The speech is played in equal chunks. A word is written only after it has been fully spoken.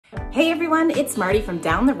Hey everyone, it's Marty from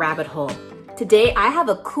Down the Rabbit Hole. Today I have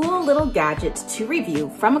a cool little gadget to review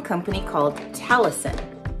from a company called Telesin.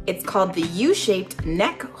 It's called the U-shaped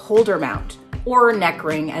neck holder mount, or neck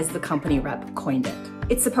ring as the company rep coined it.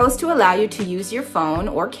 It's supposed to allow you to use your phone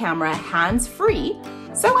or camera hands-free,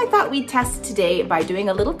 so I thought we'd test today by doing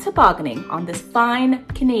a little tobogganing on this fine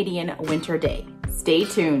Canadian winter day. Stay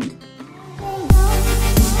tuned.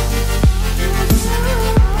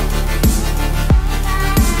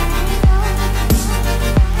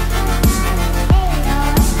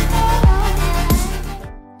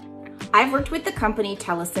 I've worked with the company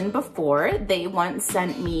Telesin before. They once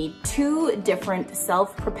sent me 2 different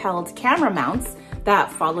self-propelled camera mounts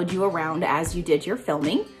that followed you around as you did your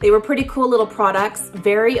filming. They were pretty cool little products,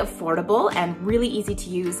 very affordable and really easy to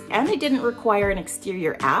use, and they didn't require an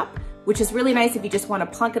exterior app, which is really nice if you just want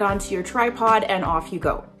to plunk it onto your tripod and off you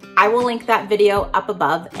go. I will link that video up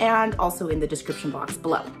above and also in the description box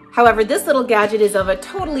below. However, this little gadget is of a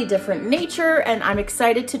totally different nature and I'm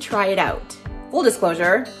excited to try it out. Full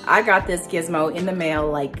disclosure, I got this gizmo in the mail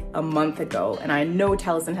like a month ago, and I know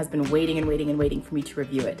Telesin has been waiting and waiting and waiting for me to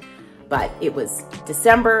review it. But it was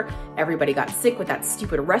December, everybody got sick with that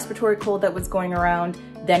stupid respiratory cold that was going around.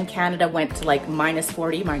 Then Canada went to like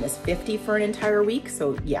 -40, -50 for an entire week.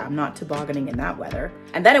 So yeah, I'm not tobogganing in that weather.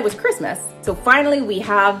 And then it was Christmas. So finally we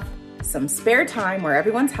have some spare time where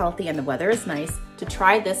everyone's healthy and the weather is nice to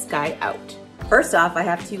try this guy out. First off, I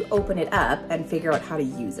have to open it up and figure out how to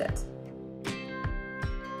use it.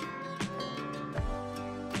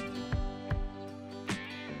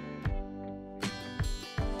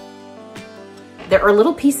 There are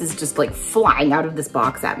little pieces just like flying out of this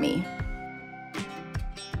box at me.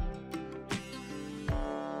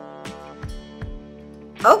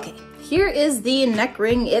 Okay, here is the neck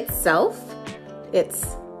ring itself. It's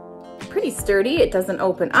pretty sturdy. It doesn't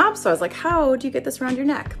open up. So I was like, how do you get this around your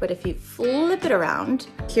neck? But if you flip it around,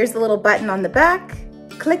 here's the little button on the back,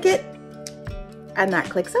 click it, and that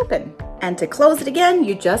clicks open. And to close it again,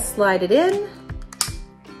 you just slide it in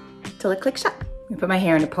till it clicks shut. I put my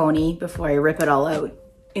hair in a pony before I rip it all out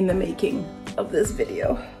in the making of this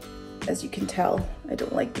video. As you can tell, I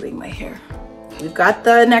don't like doing my hair. We've got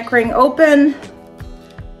the neck ring open,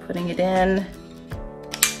 putting it in,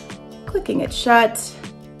 clicking it shut,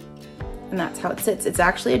 and that's how it sits. It's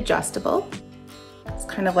actually adjustable. It's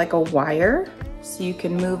kind of like a wire, so you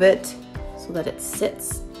can move it so that it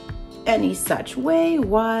sits any such way,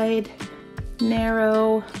 wide,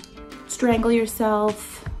 narrow, strangle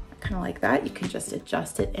yourself. Kind of like that. You can just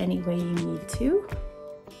adjust it any way you need to.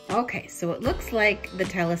 Okay, so it looks like the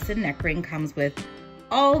Telesin neck ring comes with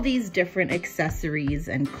all these different accessories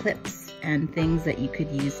and clips and things that you could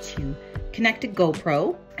use to connect a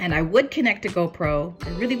GoPro. And I would connect a GoPro, I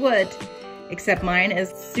really would, except mine is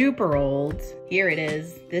super old. Here it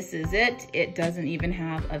is. This is it. It doesn't even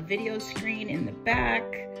have a video screen in the back.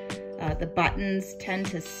 The buttons tend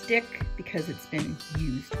to stick because it's been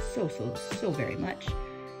used so very much.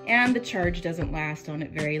 And the charge doesn't last on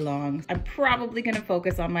it very long. I'm probably gonna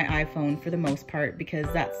focus on my iPhone for the most part because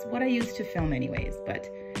that's what I use to film anyways. But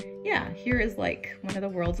yeah, here is like one of the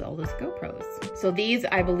world's oldest GoPros. So these,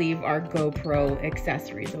 I believe, are GoPro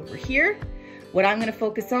accessories over here. What I'm gonna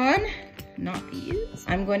focus on, not these,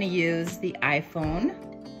 I'm going to use the iPhone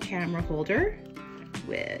camera holder,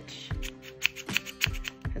 which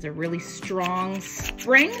has a really strong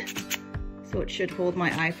spring. So it should hold my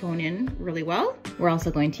iPhone in really well. We're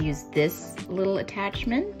also going to use this little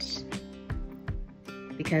attachment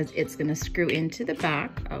because it's gonna screw into the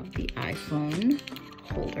back of the iPhone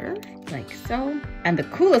holder, like so. And the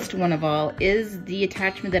coolest one of all is the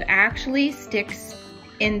attachment that actually sticks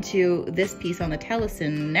into this piece on the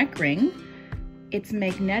Telesin neck ring. It's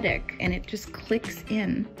magnetic and it just clicks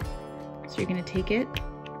in. So you're gonna take it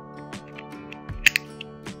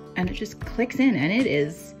and it just clicks in and it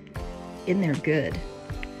is in there good.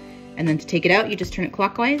 And then to take it out, you just turn it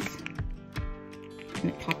clockwise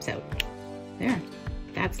and it pops out. There,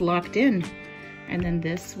 that's locked in. And then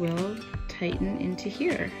this will tighten into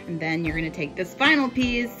here. And then you're gonna take this final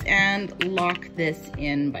piece and lock this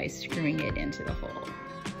in by screwing it into the hole.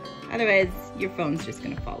 Otherwise, your phone's just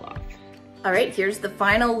gonna fall off. All right, here's the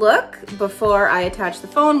final look before I attach the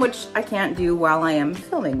phone, which I can't do while I am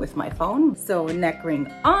filming with my phone. So neck ring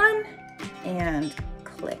on and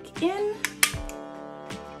click in,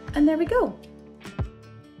 and there we go.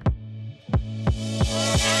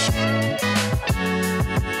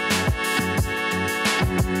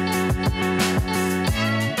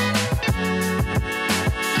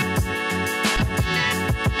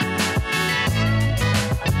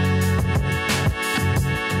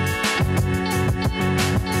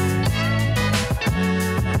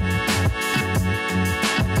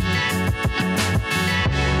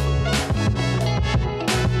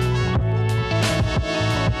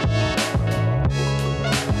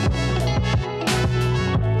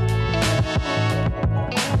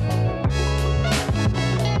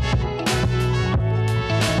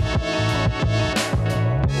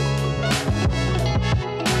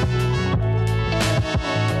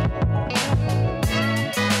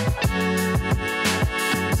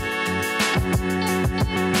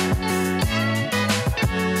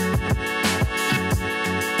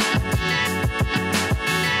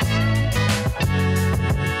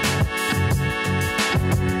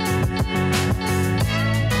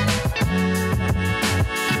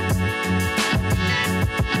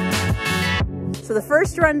 So the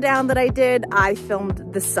first rundown that I did, I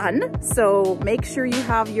filmed the sun. So make sure you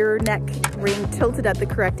have your neck ring tilted at the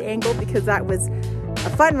correct angle, because that was a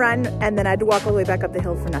fun run, and then I had to walk all the way back up the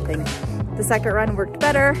hill for nothing. The second run worked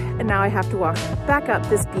better, and now I have to walk back up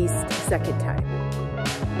this beast a second time.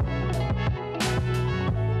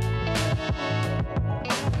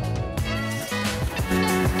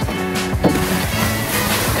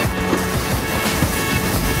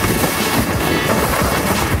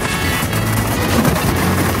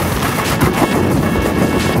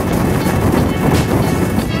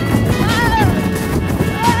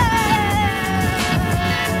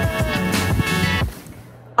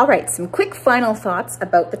 All right, some quick final thoughts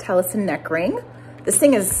about the Telesin neck ring. This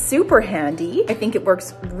thing is super handy. I think it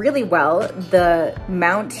works really well. The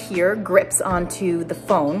mount here grips onto the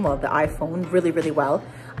phone, well, the iPhone, really, really well.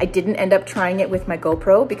 I didn't end up trying it with my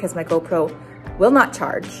GoPro because my GoPro will not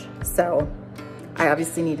charge. So I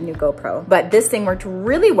obviously need a new GoPro. But this thing worked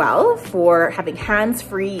really well for having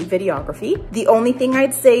hands-free videography. The only thing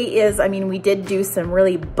I'd say is, I mean, we did do some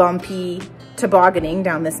really bumpy tobogganing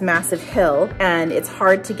down this massive hill, and it's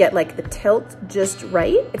hard to get like the tilt just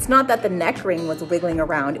right. It's not that the neck ring was wiggling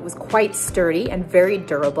around. It was quite sturdy and very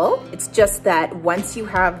durable. It's just that once you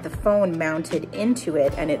have the phone mounted into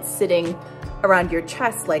it and it's sitting around your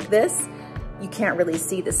chest like this, you can't really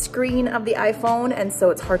see the screen of the iPhone, and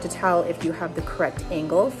so it's hard to tell if you have the correct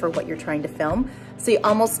angle for what you're trying to film. So you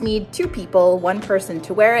almost need two people, one person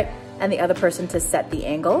to wear it and the other person to set the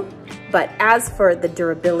angle. But as for the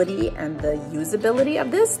durability and the usability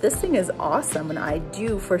of this thing is awesome, and I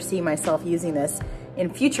do foresee myself using this in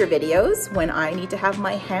future videos. When I need to have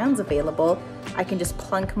my hands available, I can just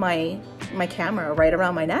plunk my camera right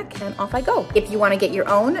around my neck and off I go. If you want to get your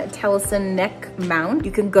own Telesin neck mount,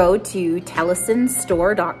 you can go to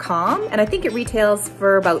telesinstore.com, and I think it retails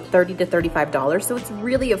for about $30 to $35, so it's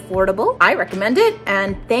really affordable. I recommend it,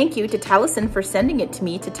 and thank you to Telesin for sending it to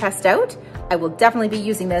me to test out. I will definitely be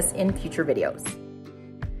using this in future videos.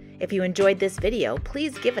 If you enjoyed this video,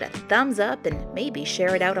 please give it a thumbs up and maybe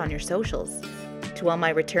share it out on your socials. To all my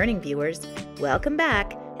returning viewers, welcome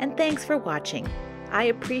back and thanks for watching. I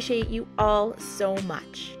appreciate you all so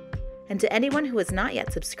much. And to anyone who has not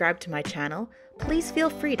yet subscribed to my channel, please feel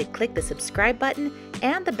free to click the subscribe button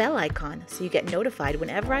and the bell icon so you get notified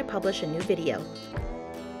whenever I publish a new video.